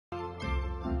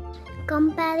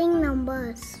Comparing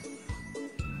numbers.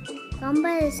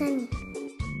 Comparison.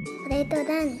 Greater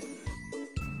than,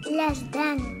 less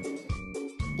than,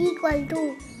 equal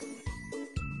to,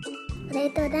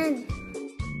 greater than.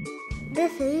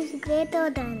 This is greater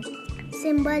than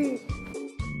symbol.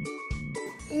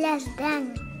 Less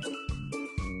than.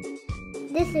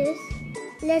 This is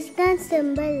less than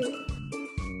symbol.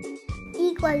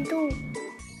 Equal to.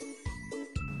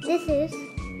 This is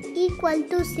equal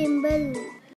to symbol.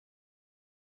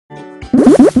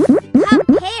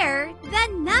 Compare the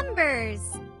numbers.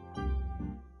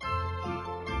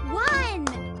 1,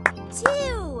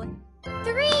 2,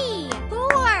 3, 4,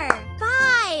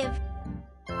 5.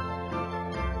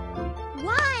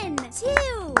 1,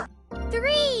 2,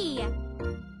 3.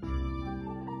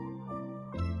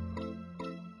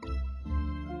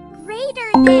 Greater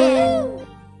than.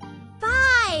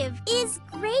 5 is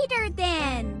greater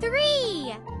than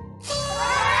 3.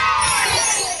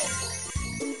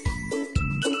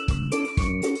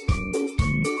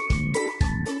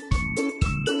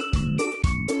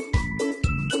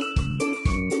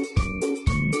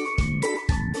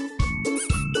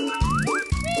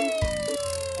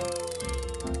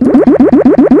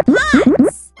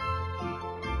 Pots.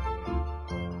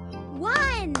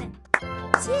 1,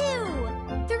 2,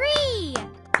 3,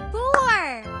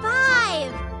 4,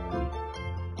 5,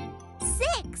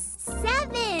 6,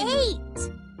 7, 8,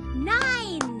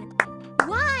 9.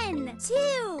 1,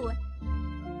 2,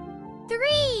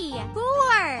 3,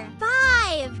 4,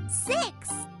 5, 6,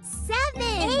 7,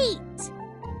 8.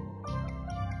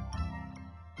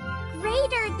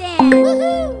 Greater than.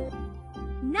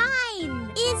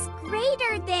 9 is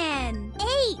greater than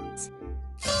 8.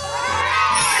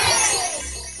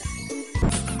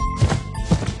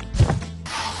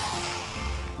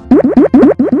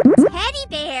 Teddy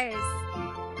bears.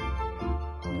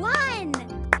 1,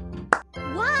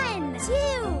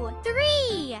 2,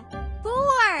 3,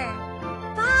 4,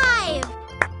 5,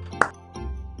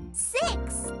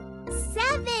 6,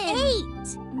 7,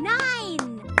 8, 9.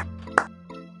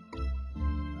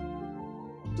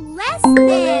 Less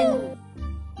than.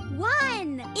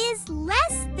 1 is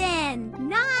less than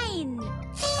 9.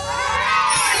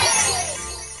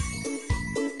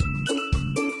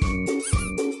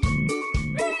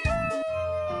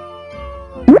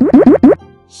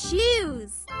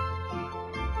 Shoes.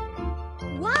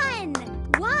 1,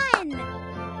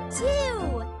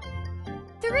 2,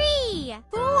 3,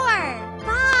 4,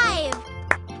 5.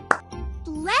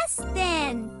 Less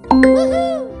than.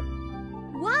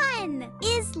 1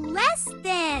 is less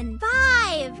than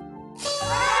 5.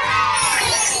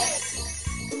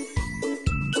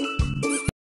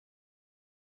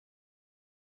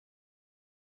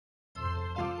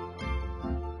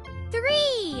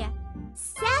 Three,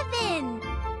 7.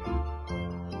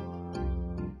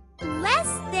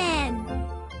 Less than.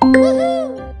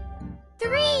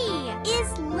 3 is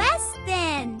less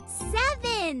than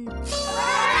 7.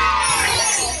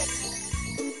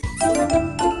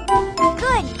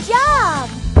 Good job!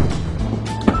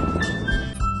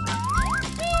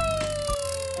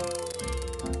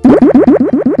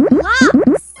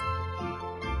 Blocks.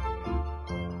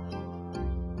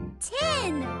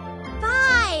 10,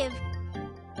 5.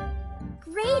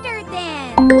 Greater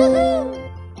than.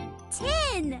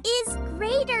 10 is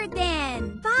greater than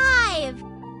 5.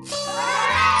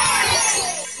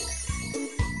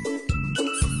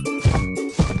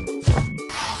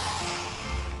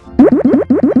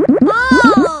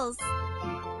 Balls.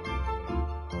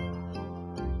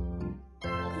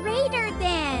 Greater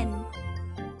than.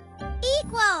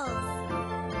 Equals.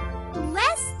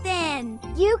 Less than.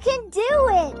 You can do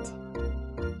it!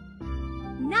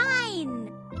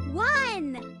 9,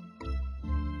 1.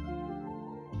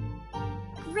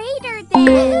 Greater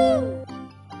than.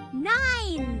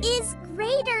 9 is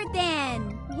greater than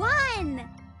 1.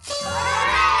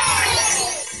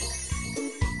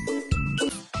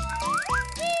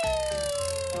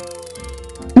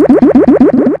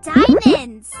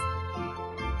 Diamonds.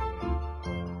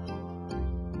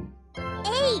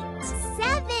 8,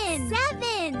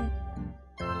 7.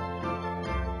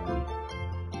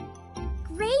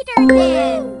 Greater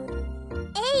than.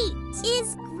 8 is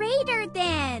greater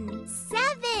than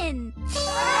 7.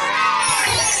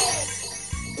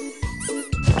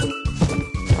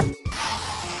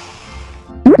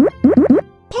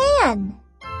 Pan.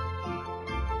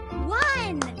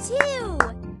 1, 2.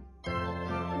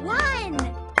 1,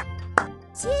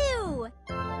 2,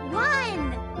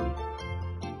 1.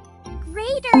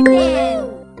 Greater than.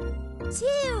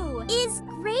 2 is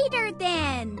greater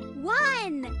than 1.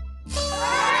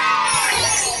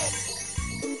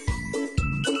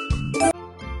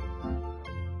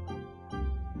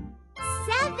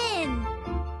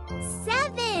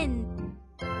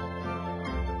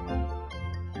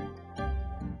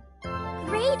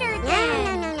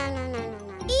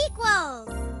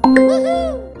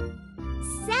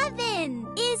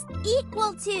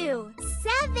 equal to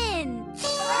 7.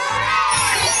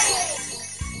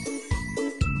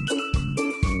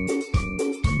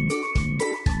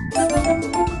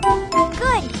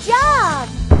 Good job!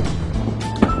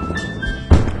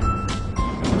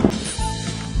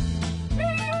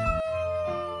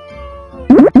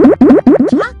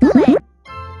 Chocolate.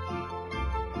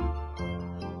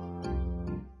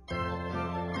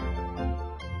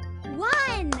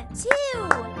 1, 2,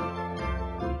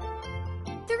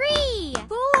 3,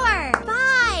 4,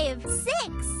 5, 6,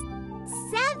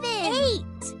 7, 8,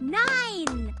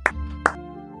 9.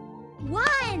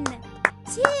 1,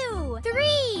 2,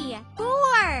 3,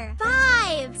 4,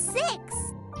 5, 6,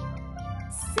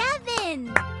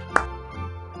 7.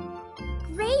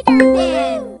 Greater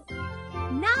than.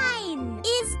 9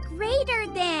 is greater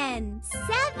than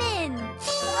 7.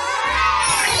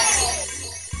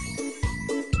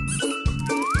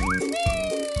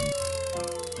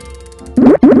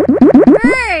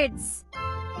 Birds.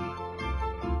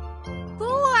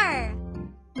 4,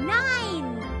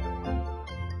 9.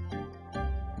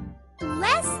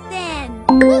 Less than.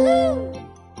 Woohoo!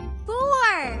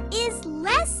 4 is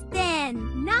less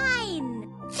than 9.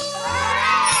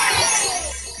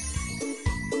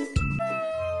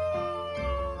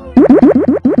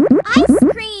 Ice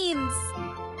creams.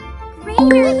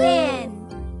 Greater than.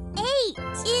 8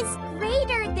 is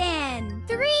greater than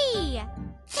 3.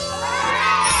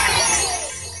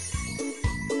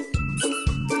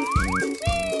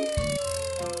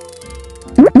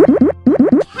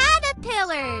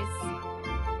 Caterpillars.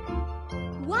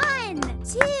 1,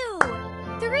 2,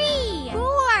 3,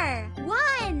 4.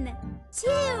 1, 2.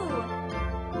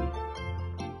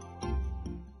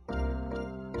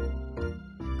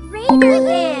 Greater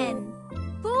than.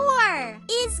 4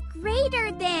 is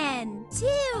greater than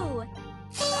 2.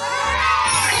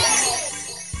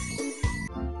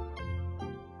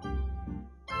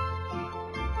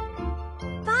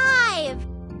 5,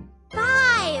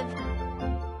 5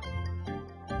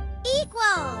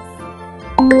 equals.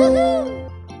 Woohoo!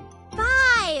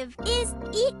 5 is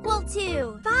equal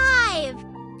to 5.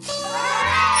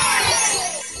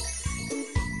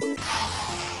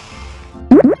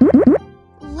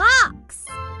 Locks.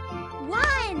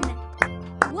 1,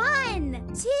 1,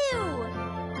 2.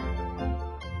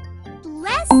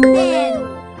 Less than.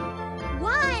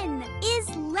 1 is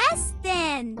less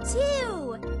than 2.